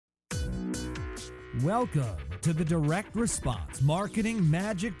Welcome to the Direct Response Marketing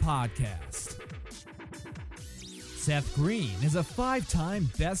Magic Podcast. Seth Green is a 5-time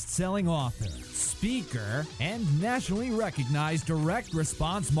best-selling author, speaker, and nationally recognized direct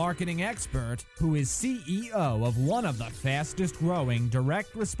response marketing expert who is CEO of one of the fastest-growing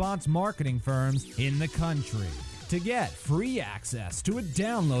direct response marketing firms in the country. To get free access to a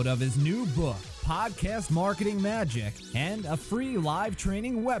download of his new book, Podcast Marketing Magic, and a free live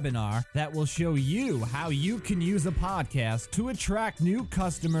training webinar that will show you how you can use a podcast to attract new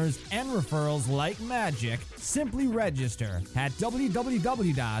customers and referrals like magic, simply register at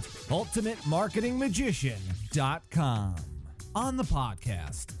www.ultimatemarketingmagician.com. On the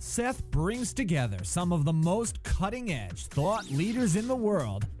podcast, Seth brings together some of the most cutting-edge thought leaders in the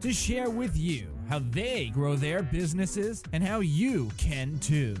world to share with you how they grow their businesses and how you can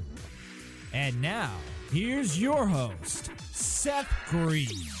too. And now, here's your host, Seth Green.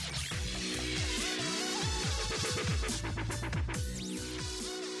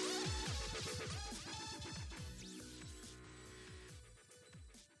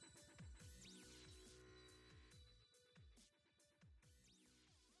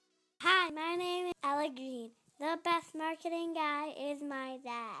 Hi, my name is Ella Green. The best marketing guy is my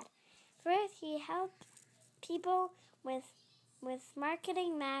dad. First, he helps people with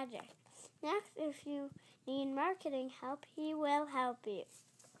marketing magic. Next, if you need marketing help, he will help you.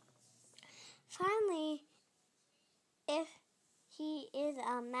 Finally, if he is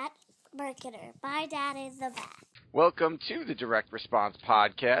a marketer, my dad is the best. Welcome to the Direct Response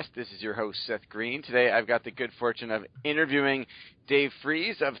Podcast. This is your host, Seth Green. Today I've got the good fortune of interviewing Dave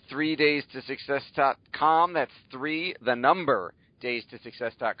Fries of 3daystosuccess.com. That's 3, the number,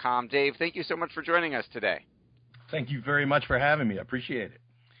 daystosuccess.com. Dave, thank you so much for joining us today. Thank you very much for having me. I appreciate it.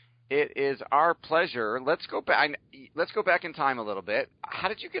 It is our pleasure. Let's go back in time a little bit. How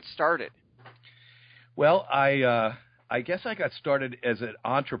did you get started? Well, I guess I got started as an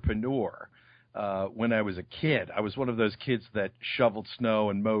entrepreneur when I was a kid. I was one of those kids that shoveled snow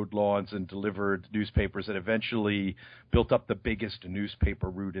and mowed lawns and delivered newspapers and eventually built up the biggest newspaper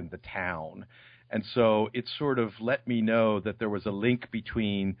route in the town. And so it sort of let me know that there was a link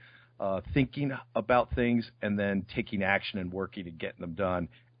between thinking about things and then taking action and working and getting them done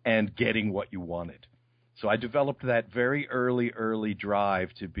and getting what you wanted. So I developed that very early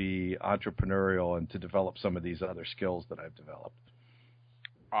drive to be entrepreneurial and to develop some of these other skills that I've developed.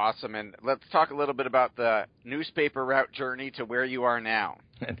 Awesome. And let's talk a little bit about the newspaper route journey to where you are now.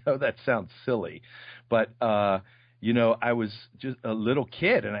 I know that sounds silly, but I was just a little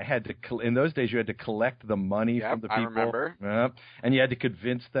kid, and I had to. In those days, you had to collect the money from the people. I remember. And you had to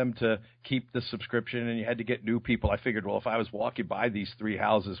convince them to keep the subscription, and you had to get new people. I figured, well, if I was walking by these 3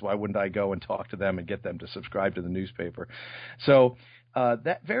 houses, why wouldn't I go and talk to them and get them to subscribe to the newspaper? So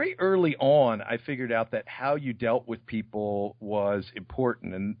that very early on, I figured out that how you dealt with people was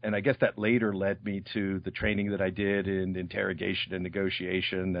important, and I guess that later led me to the training that I did in interrogation and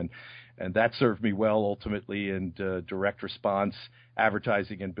negotiation, and that served me well ultimately in direct response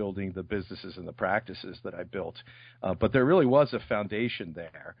advertising and building the businesses and the practices that I built. But there really was a foundation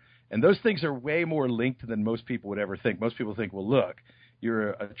there. And those things are way more linked than most people would ever think. Most people think, well, look,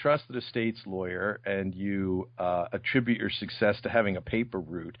 you're a trusted estates lawyer and you attribute your success to having a paper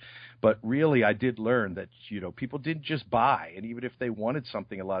route. But really, I did learn that, people didn't just buy. And even if they wanted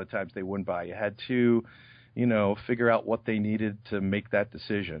something, a lot of times they wouldn't buy. You had to figure out what they needed to make that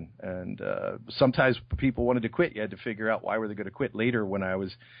decision. And sometimes people wanted to quit. You had to figure out why were they going to quit. Later, when I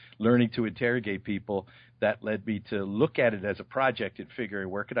was learning to interrogate people, that led me to look at it as a project and figuring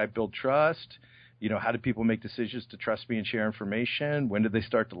where could I build trust? How do people make decisions to trust me and share information? When did they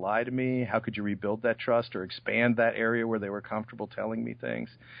start to lie to me? How could you rebuild that trust or expand that area where they were comfortable telling me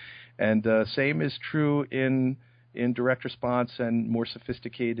things? And same is true in direct response and more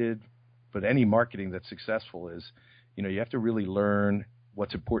sophisticated. But any marketing that's successful is, you have to really learn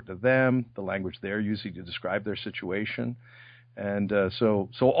what's important to them, the language they're using to describe their situation. And so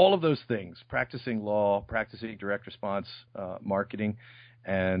all of those things, practicing law, practicing direct response marketing,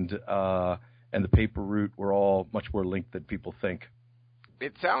 and the paper route were all much more linked than people think.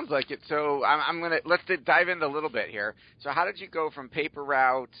 It sounds like it. So let's dive into a little bit here. So how did you go from paper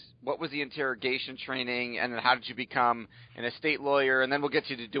route? What was the interrogation training? And then how did you become an estate lawyer? And then we'll get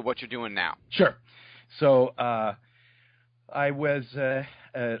you to do what you're doing now. Sure. So I was an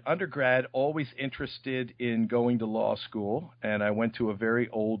undergrad, always interested in going to law school. And I went to a very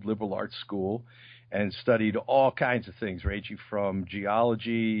old liberal arts school and studied all kinds of things, ranging from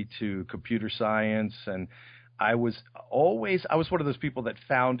geology to computer science. And I was one of those people that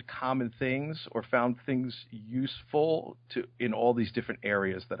found common things or found things useful in all these different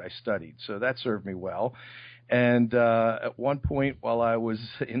areas that I studied. So that served me well. And at one point while I was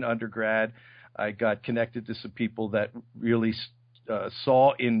in undergrad, I got connected to some people that really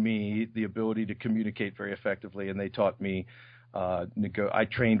saw in me the ability to communicate very effectively, and they taught me. I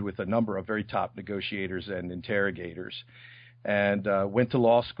trained with a number of very top negotiators and interrogators, and went to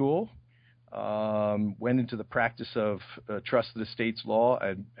law school. Went into the practice of trusted estates law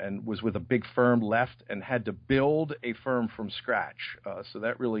and was with a big firm, left, and had to build a firm from scratch. So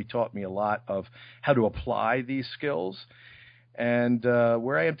that really taught me a lot of how to apply these skills. And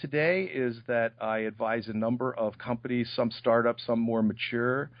where I am today is that I advise a number of companies, some startups, some more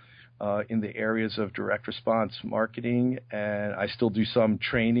mature, in the areas of direct response marketing. And I still do some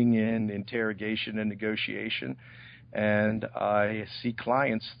training in interrogation and negotiation. And I see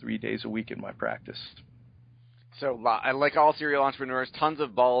clients 3 days a week in my practice. So, like all serial entrepreneurs, tons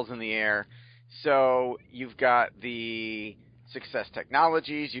of balls in the air. So you've got the success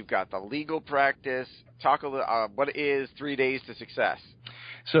technologies, you've got the legal practice. Talk a little. What is 3 Days to Success?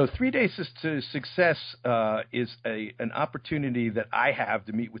 So 3 Days to Success is an opportunity that I have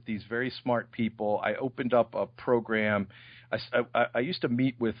to meet with these very smart people. I opened up a program. I used to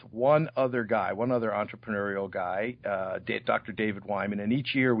meet with one other entrepreneurial guy, Dr. David Wyman, and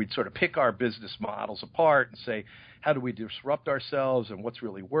each year we'd sort of pick our business models apart and say, how do we disrupt ourselves and what's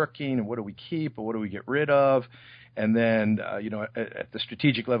really working and what do we keep and what do we get rid of? And then, at the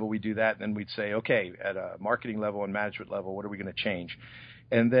strategic level, we do that. And then we'd say, okay, at a marketing level and management level, what are we going to change?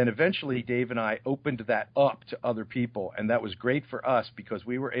 And then eventually Dave and I opened that up to other people. And that was great for us because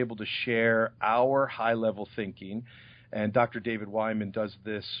we were able to share our high-level thinking. And Dr. David Wyman does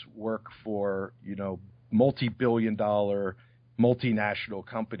this work for, multi-billion-dollar multinational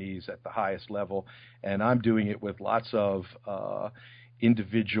companies at the highest level. And I'm doing it with lots of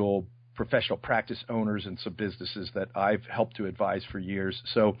individual professional practice owners and some businesses that I've helped to advise for years.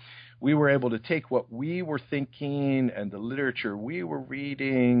 So we were able to take what we were thinking and the literature we were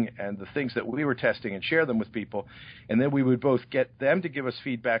reading and the things that we were testing and share them with people. And then we would both get them to give us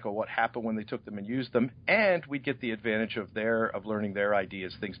feedback on what happened when they took them and used them. And we'd get the advantage of learning their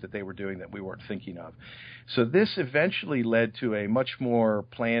ideas, things that they were doing that we weren't thinking of. So this eventually led to a much more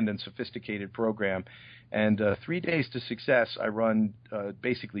planned and sophisticated program. And 3 Days to Success, I run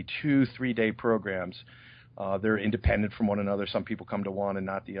basically 2 3-day programs. They're independent from one another. Some people come to one and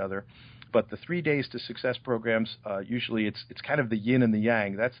not the other. But the 3 Days to Success programs, usually it's kind of the yin and the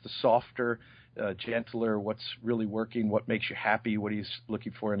yang. That's the softer, gentler, what's really working, what makes you happy, what he's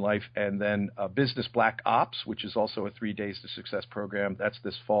looking for in life. And then Business Black Ops, which is also a 3 Days to Success program. That's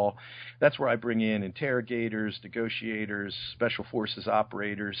this fall. That's where I bring in interrogators, negotiators, special forces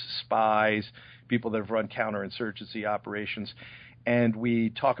operators, spies, people that have run counterinsurgency operations. And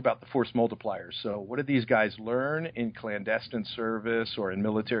we talk about the force multipliers. So what did these guys learn in clandestine service or in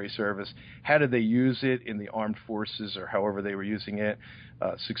military service? How did they use it in the armed forces or however they were using it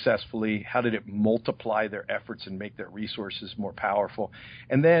successfully? How did it multiply their efforts and make their resources more powerful?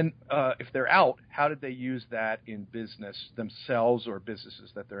 And then if they're out, how did they use that in business themselves or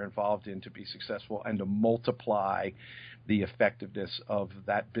businesses that they're involved in to be successful and to multiply the effectiveness of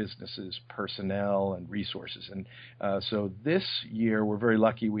that business's personnel and resources? And so this year, we're very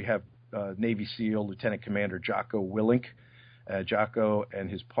lucky. We have Navy SEAL Lieutenant Commander Jocko Willink. Jocko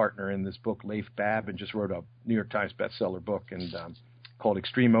and his partner in this book, Leif Babin, just wrote a New York Times bestseller book and called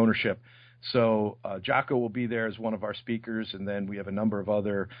Extreme Ownership. So Jocko will be there as one of our speakers, and then we have a number of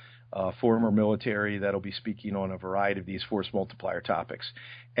other former military that'll be speaking on a variety of these force multiplier topics.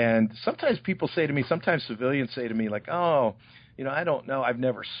 And sometimes people say to me, sometimes civilians say to me, like, oh, I don't know. I've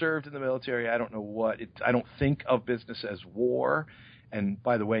never served in the military. I don't know I don't think of business as war. And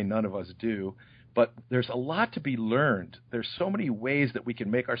by the way, none of us do. But there's a lot to be learned. There's so many ways that we can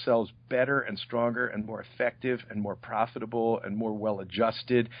make ourselves better and stronger and more effective and more profitable and more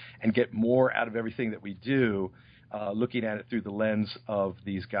well-adjusted and get more out of everything that we do, looking at it through the lens of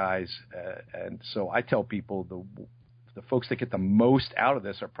these guys. And so I tell people the folks that get the most out of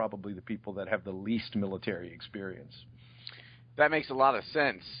this are probably the people that have the least military experience. That makes a lot of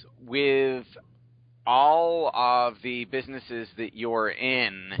sense. With all of the businesses that you're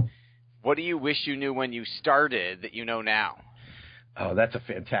in, what do you wish you knew when you started that you know now? Oh, that's a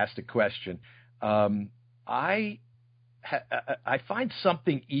fantastic question. I find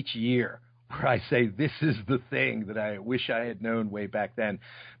something each year where I say this is the thing that I wish I had known way back then.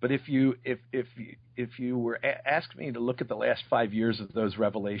 But if you were asked me to look at the last 5 years of those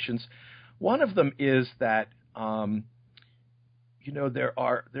revelations, one of them is that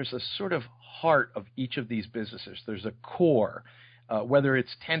there's a sort of heart of each of these businesses. There's a core. Whether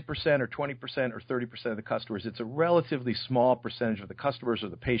it's 10% or 20% or 30% of the customers, it's a relatively small percentage of the customers or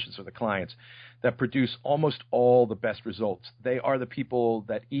the patients or the clients that produce almost all the best results. They are the people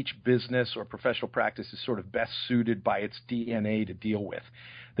that each business or professional practice is sort of best suited by its DNA to deal with.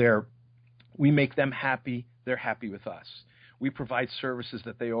 We make them happy. They're happy with us. We provide services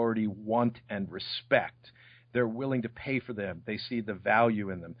that they already want and respect. They're willing to pay for them. They see the value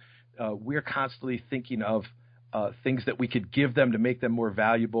in them. We're constantly thinking of things that we could give them to make them more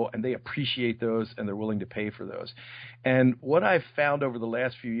valuable, and they appreciate those, and they're willing to pay for those. And what I've found over the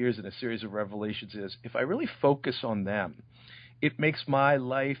last few years in a series of revelations is if I really focus on them, it makes my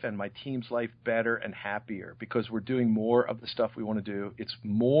life and my team's life better and happier because we're doing more of the stuff we want to do. It's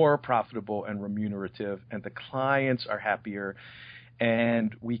more profitable and remunerative, and the clients are happier,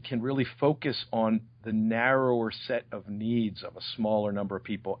 and we can really focus on the narrower set of needs of a smaller number of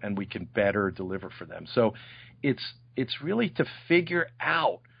people, and we can better deliver for them. So it's really to figure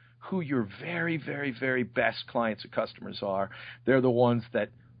out who your very, very, very best clients and customers are. They're the ones that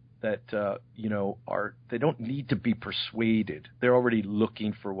they don't need to be persuaded. They're already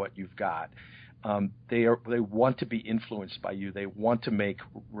looking for what you've got. They want to be influenced by you. They want to make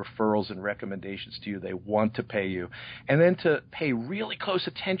referrals and recommendations to you. They want to pay you. And then to pay really close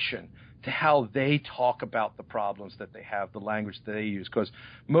attention to how they talk about the problems that they have, the language that they use. Because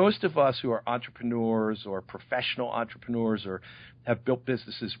most of us who are entrepreneurs or professional entrepreneurs or have built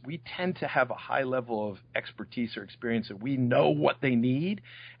businesses, we tend to have a high level of expertise or experience, and we know what they need,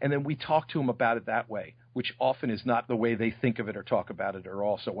 and then we talk to them about it that way, which often is not the way they think of it or talk about it at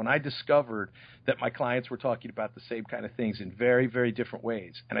all. So when I discovered that my clients were talking about the same kind of things in very, very different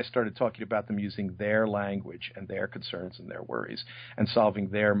ways, and I started talking about them using their language and their concerns and their worries and solving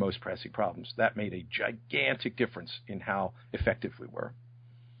their most pressing problems, that made a gigantic difference in how effective we were.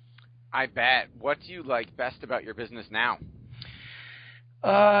 I bet. What do you like best about your business now?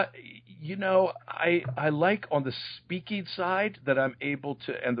 I like on the speaking side that I'm able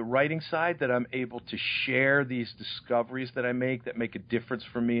to, and the writing side that I'm able to share these discoveries that I make that make a difference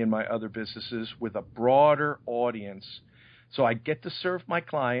for me and my other businesses with a broader audience. So I get to serve my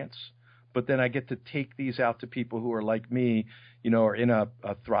clients, but then I get to take these out to people who are like me, are in a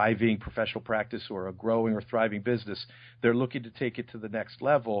thriving professional practice or a growing or thriving business. They're looking to take it to the next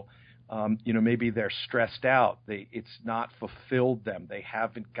level. Maybe they're stressed out. It's not fulfilled them. They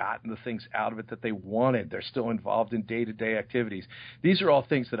haven't gotten the things out of it that they wanted. They're still involved in day-to-day activities. These are all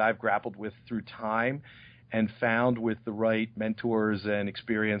things that I've grappled with through time and found with the right mentors and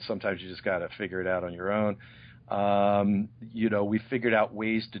experience. Sometimes you just got to figure it out on your own. We figured out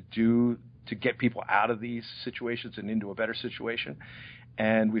ways to get people out of these situations and into a better situation.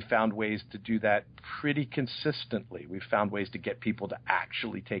 And we found ways to do that pretty consistently. We found ways to get people to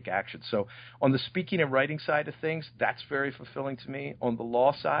actually take action. So on the speaking and writing side of things, that's very fulfilling to me. On the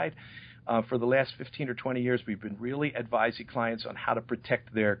law side, for the last 15 or 20 years, we've been really advising clients on how to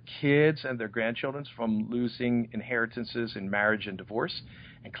protect their kids and their grandchildren from losing inheritances in marriage and divorce.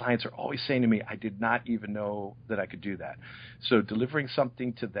 And clients are always saying to me, I did not even know that I could do that. So delivering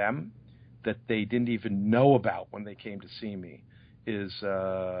something to them that they didn't even know about when they came to see me is,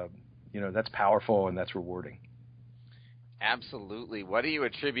 that's powerful and that's rewarding. Absolutely. What do you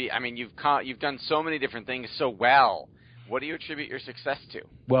attribute? I mean, you've done so many different things so well. What do you attribute your success to?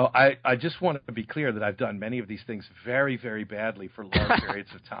 Well, I just want to be clear that I've done many of these things very, very badly for long periods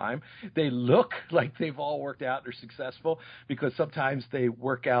of time. They look like they've all worked out and are successful because sometimes they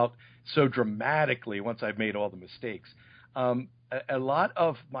work out so dramatically once I've made all the mistakes. A lot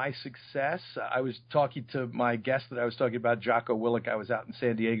of my success, I was talking to my guest that I was talking about, Jocko Willink. I was out in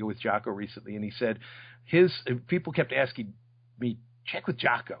San Diego with Jocko recently, and he said people kept asking me, check with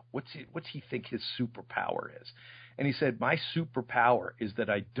Jocko. What's he think his superpower is? And he said, my superpower is that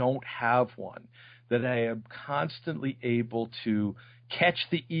I don't have one, that I am constantly able to catch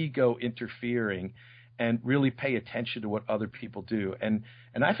the ego interfering and really pay attention to what other people do. And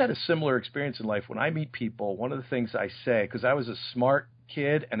I've had a similar experience in life. When I meet people, one of the things I say, because I was a smart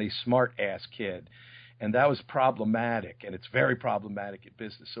kid and a smart-ass kid, and that was problematic, and it's very problematic in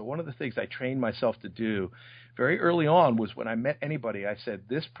business. So one of the things I trained myself to do very early on was when I met anybody, I said,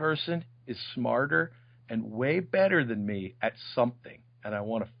 this person is smarter and way better than me at something, and I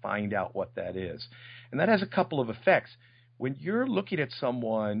want to find out what that is. And that has a couple of effects. When you're looking at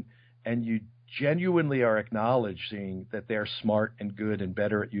someone and you genuinely are acknowledging that they're smart and good and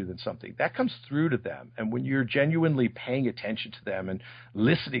better at you than something, that comes through to them. And when you're genuinely paying attention to them and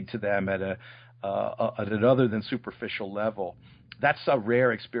listening to them at an other than superficial level, that's a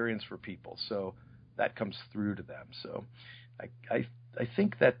rare experience for people. So that comes through to them. So I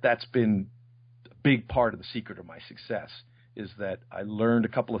think that's been a big part of the secret of my success, is that I learned a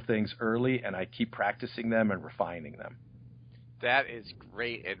couple of things early and I keep practicing them and refining them. That is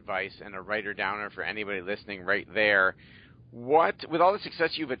great advice and a writer downer for anybody listening right there. With all the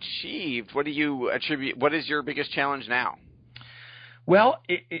success you've achieved, what do you attribute? What is your biggest challenge now? Well,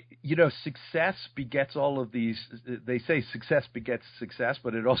 success begets all of these. They say success begets success,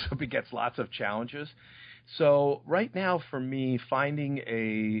 but it also begets lots of challenges. So right now for me, finding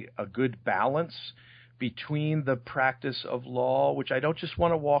a good balance between the practice of law, which I don't just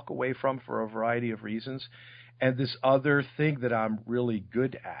want to walk away from for a variety of reasons, and this other thing that I'm really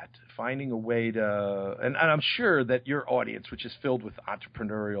good at, finding a way to, and I'm sure that your audience, which is filled with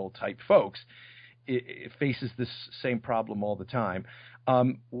entrepreneurial type folks, it faces this same problem all the time.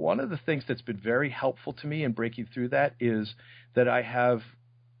 One of the things that's been very helpful to me in breaking through that is that I have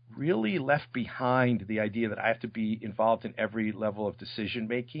really left behind the idea that I have to be involved in every level of decision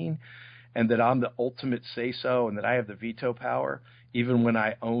making, and that I'm the ultimate say-so, and that I have the veto power, even when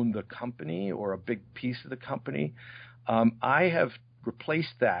I own the company or a big piece of the company. I have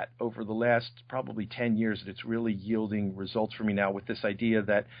replaced that over the last probably 10 years, and it's really yielding results for me now with this idea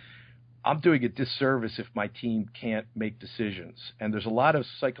that I'm doing a disservice if my team can't make decisions. And there's a lot of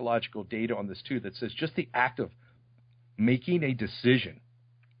psychological data on this too that says just the act of making a decision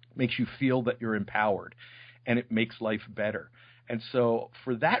makes you feel that you're empowered, and it makes life better. And so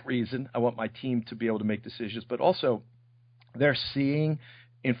for that reason, I want my team to be able to make decisions, but also they're seeing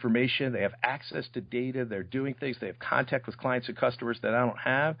information, they have access to data, they're doing things, they have contact with clients and customers that I don't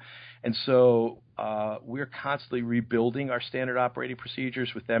have. And so we're constantly rebuilding our standard operating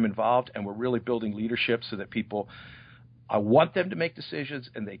procedures with them involved, and we're really building leadership so that people, I want them to make decisions,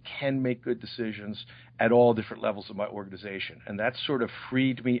 and they can make good decisions at all different levels of my organization. And that's sort of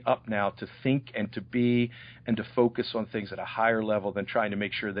freed me up now to think and to be and to focus on things at a higher level than trying to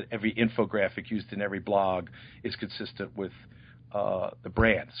make sure that every infographic used in every blog is consistent with the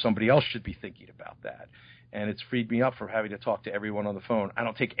brand. Somebody else should be thinking about that. And it's freed me up from having to talk to everyone on the phone. I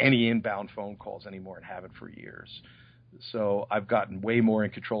don't take any inbound phone calls anymore and haven't for years. So I've gotten way more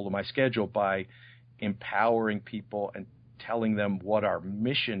in control of my schedule by empowering people and telling them what our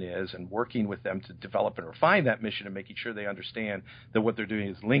mission is and working with them to develop and refine that mission and making sure they understand that what they're doing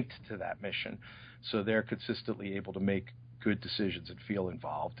is linked to that mission, so they're consistently able to make good decisions and feel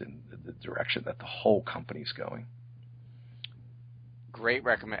involved in the direction that the whole company's going. Great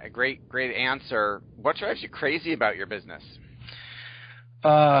answer. What drives you crazy about your business?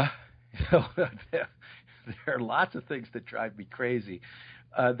 There are lots of things that drive me crazy.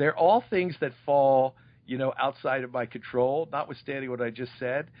 They're all things that fall outside of my control, notwithstanding what I just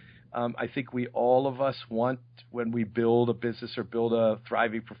said. I think all of us want, when we build a business or build a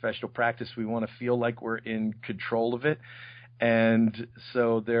thriving professional practice, we want to feel like we're in control of it. And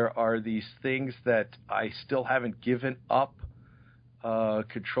so there are these things that I still haven't given up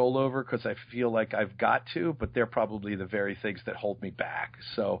control over because I feel like I've got to, but they're probably the very things that hold me back.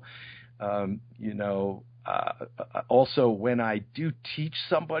 So, also when I do teach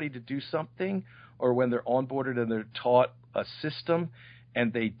somebody to do something, or when they're onboarded and they're taught a system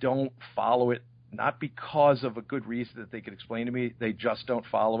and they don't follow it, not because of a good reason that they could explain to me, they just don't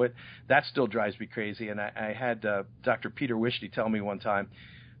follow it, that still drives me crazy. And I had Dr. Peter Wishney tell me one time,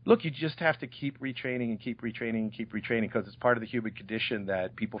 look, you just have to keep retraining and keep retraining and keep retraining, because it's part of the human condition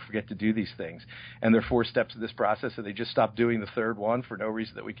that people forget to do these things. And there are 4 steps of this process, and they just stop doing the third one for no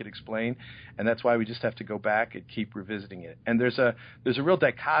reason that we could explain. And that's why we just have to go back and keep revisiting it. And there's a real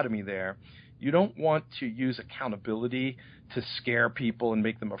dichotomy there. You don't want to use accountability to scare people and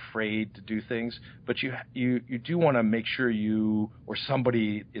make them afraid to do things, but you do want to make sure you or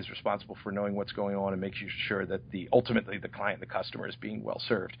somebody is responsible for knowing what's going on and making sure that ultimately the client, the customer, is being well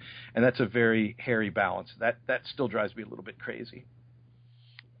served. And that's a very hairy balance. That still drives me a little bit crazy.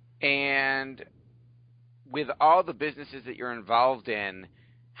 And with all the businesses that you're involved in,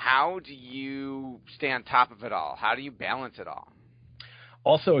 how do you stay on top of it all? How do you balance it all?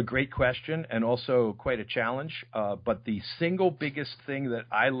 Also a great question, and also quite a challenge. But the single biggest thing that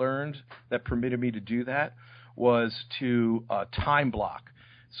I learned that permitted me to do that was to time block.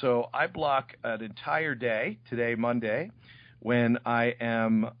 So I block an entire day, today, Monday, when I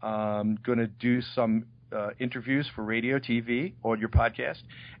am going to do some interviews for radio, TV, or your podcast.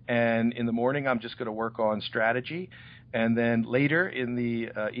 And in the morning, I'm just going to work on strategy. And then later in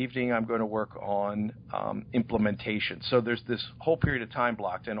the evening, I'm going to work on implementation. So there's this whole period of time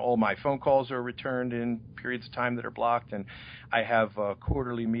blocked, and all my phone calls are returned in periods of time that are blocked. And I have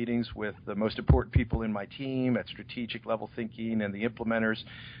quarterly meetings with the most important people in my team at strategic level thinking and the implementers,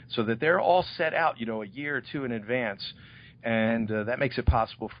 so that they're all set out, a year or two in advance. And that makes it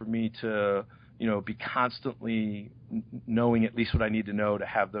possible for me to, be constantly knowing at least what I need to know to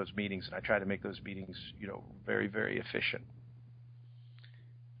have those meetings. And I try to make those meetings, very, very efficient.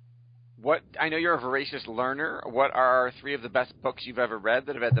 I know you're a voracious learner. What are 3 of the best books you've ever read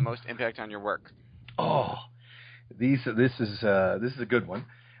that have had the most impact on your work? Oh, this is a good one.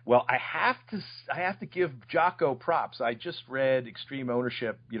 Well, I have to give Jocko props. I just read Extreme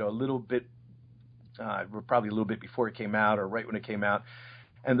Ownership, a little bit, probably a little bit before it came out or right when it came out.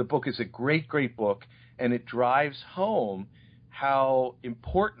 And the book is a great, great book, and it drives home how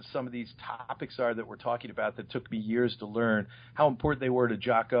important some of these topics are that we're talking about that took me years to learn, how important they were to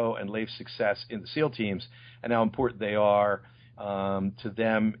Jocko and Leif's success in the SEAL teams, and how important they are to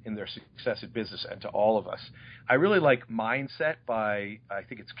them in their success in business and to all of us. I really like Mindset by, I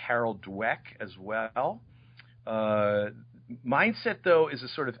think it's Carol Dweck as well. Mindset, though, is a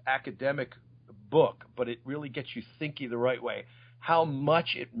sort of academic book, but it really gets you thinking the right way, how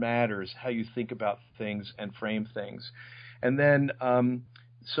much it matters how you think about things and frame things. And then,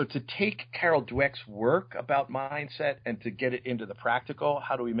 so to take Carol Dweck's work about mindset and to get it into the practical,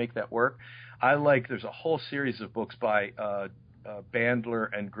 how do we make that work? There's a whole series of books by Bandler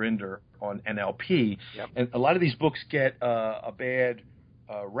and Grinder on NLP. Yep. And a lot of these books get a bad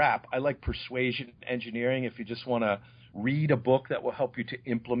rap. I like Persuasion Engineering. If you just want to read a book that will help you to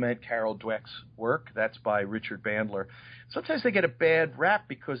implement Carol Dweck's work, that's by Richard Bandler. Sometimes they get a bad rap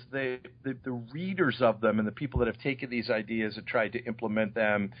because the readers of them and the people that have taken these ideas and tried to implement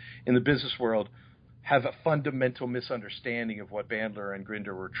them in the business world have a fundamental misunderstanding of what Bandler and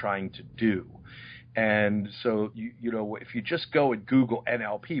Grinder were trying to do. And so, if you just go and Google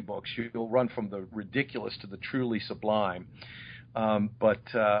NLP books, you'll run from the ridiculous to the truly sublime.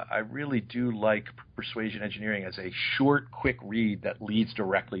 But I really do like Persuasion Engineering as a short, quick read that leads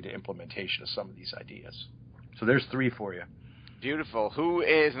directly to implementation of some of these ideas. So there's 3 for you. Beautiful. Who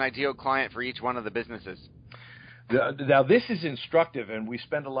is an ideal client for each one of the businesses? Now, this is instructive, and we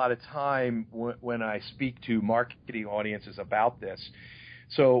spend a lot of time when I speak to marketing audiences about this.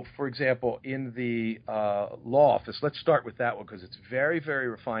 So, for example, in the law office, let's start with that one because it's very, very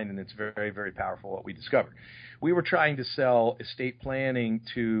refined and it's very, very powerful what we discovered. We were trying to sell estate planning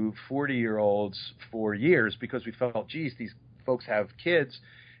to 40-year-olds for years because we felt, geez, these folks have kids,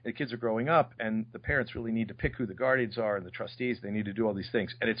 and the kids are growing up, and the parents really need to pick who the guardians are and the trustees. They need to do all these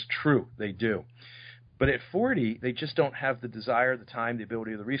things. And it's true, they do. But at 40, they just don't have the desire, the time, the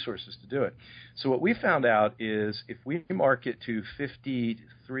ability, or the resources to do it. So what we found out is if we market to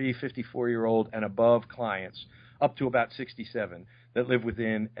 53, 54-year-old and above clients up to about 67 that live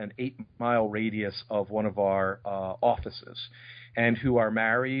within an 8-mile radius of one of our offices and who are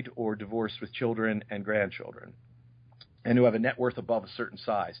married or divorced with children and grandchildren, and who have a net worth above a certain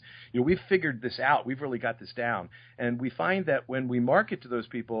size. We've figured this out. We've really got this down. And we find that when we market to those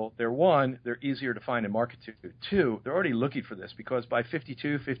people, they're easier to find and market to. 2, they're already looking for this because by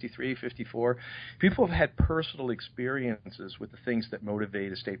 52, 53, 54, people have had personal experiences with the things that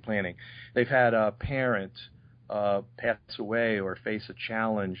motivate estate planning. They've had a parent pass away or face a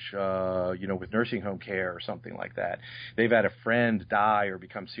challenge, with nursing home care or something like that. They've had a friend die or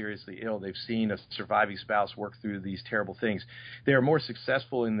become seriously ill. They've seen a surviving spouse work through these terrible things. They are more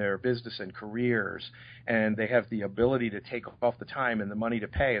successful in their business and careers, and they have the ability to take off the time and the money to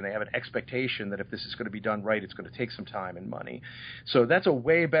pay, and they have an expectation that if this is going to be done right, it's going to take some time and money. So that's a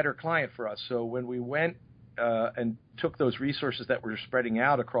way better client for us. So when we went and took those resources that were spreading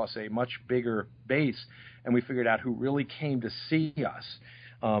out across a much bigger base, and we figured out who really came to see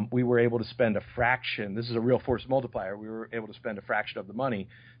us, we were able to spend a fraction. This is a real force multiplier. We were able to spend a fraction of the money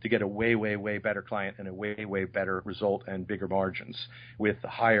to get a way, way, way better client and a way, way better result and bigger margins with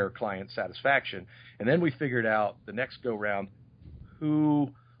higher client satisfaction. And then we figured out the next go-round who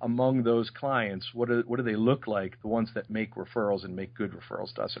among those clients, what do they look like, the ones that make referrals and make good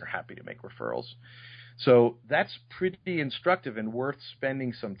referrals to us and are happy to make referrals. So that's pretty instructive and worth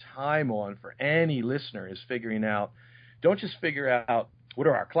spending some time on for any listener is figuring out, don't just figure out what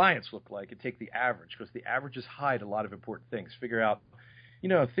do our clients look like and take the average because the averages hide a lot of important things. Figure out,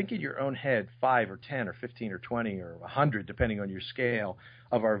 think in your own head 5 or 10 or 15 or 20 or 100, depending on your scale,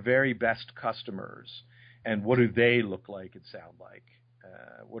 of our very best customers and what do they look like and sound like.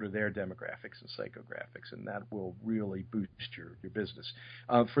 What are their demographics and psychographics, and that will really boost your business.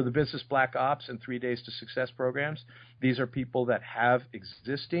 For the Business Black Ops and 3 Days to Success programs, these are people that have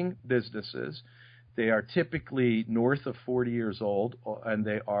existing businesses. They are typically north of 40 years old, and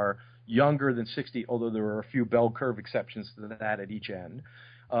they are younger than 60, although there are a few bell curve exceptions to that at each end.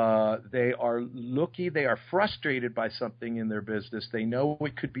 They are frustrated by something in their business. They know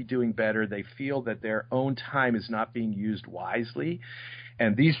it could be doing better. They feel that their own time is not being used wisely.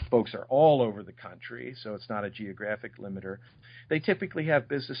 And these folks are all over the country, so it's not a geographic limiter. They typically have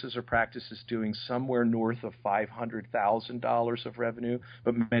businesses or practices doing somewhere north of $500,000 of revenue,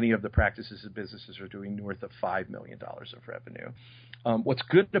 but many of the practices and businesses are doing north of $5 million of revenue. What's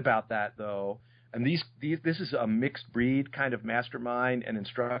good about that, though, and this is a mixed breed kind of mastermind and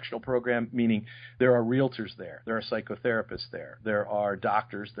instructional program, meaning there are realtors there, there are psychotherapists there are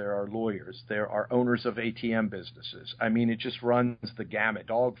doctors, there are lawyers, there are owners of ATM businesses. I mean, it just runs the gamut,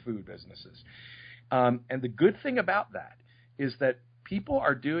 dog food businesses. And the good thing about that is that people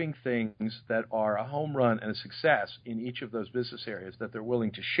are doing things that are a home run and a success in each of those business areas that they're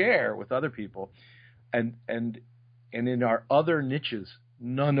willing to share with other people. And in our other niches,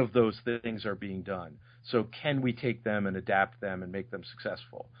 none of those things are being done. So can we take them and adapt them and make them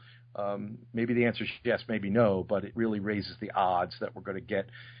successful? Maybe the answer is yes, maybe no, but it really raises the odds that we're going to get,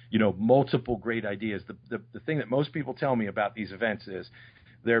 multiple great ideas. The thing that most people tell me about these events is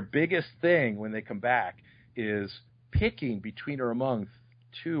their biggest thing when they come back is picking between or among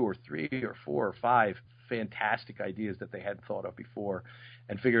 2 or 3 or 4 or 5 fantastic ideas that they hadn't thought of before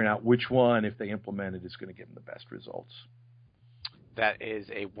and figuring out which one, if they implement it, is going to give them the best results. That is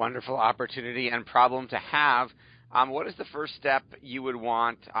a wonderful opportunity and problem to have. What is the first step you would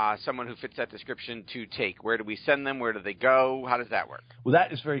want someone who fits that description to take? Where do we send them? Where do they go? How does that work? Well,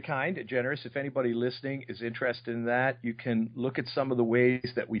 that is very kind and generous. If anybody listening is interested in that, you can look at some of the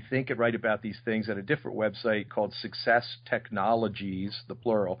ways that we think and write about these things at a different website called successtechnologies, the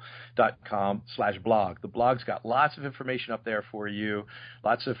plural, .com/blog. The blog's got lots of information up there for you,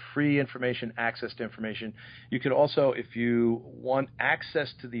 lots of free information, access to information. You can also, if you want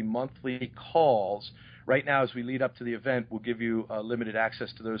access to the monthly calls, right now, as we lead up to the event, we'll give you limited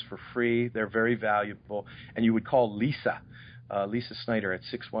access to those for free. They're very valuable. And you would call Lisa Snyder at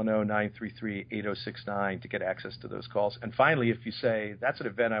 610-933-8069 to get access to those calls. And finally, if you say, that's an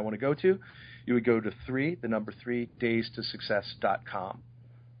event I want to go to, you would go to 3 daystosuccess.com.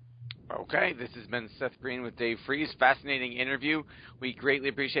 Okay, this has been Seth Green with Dave Fries. Fascinating interview. We greatly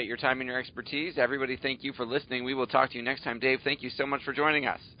appreciate your time and your expertise. Everybody, thank you for listening. We will talk to you next time. Dave, thank you so much for joining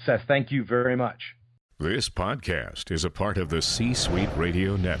us. Seth, thank you very much. This podcast is a part of the C-Suite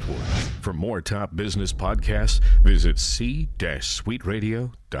Radio Network. For more top business podcasts, visit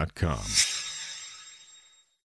c-suiteradio.com.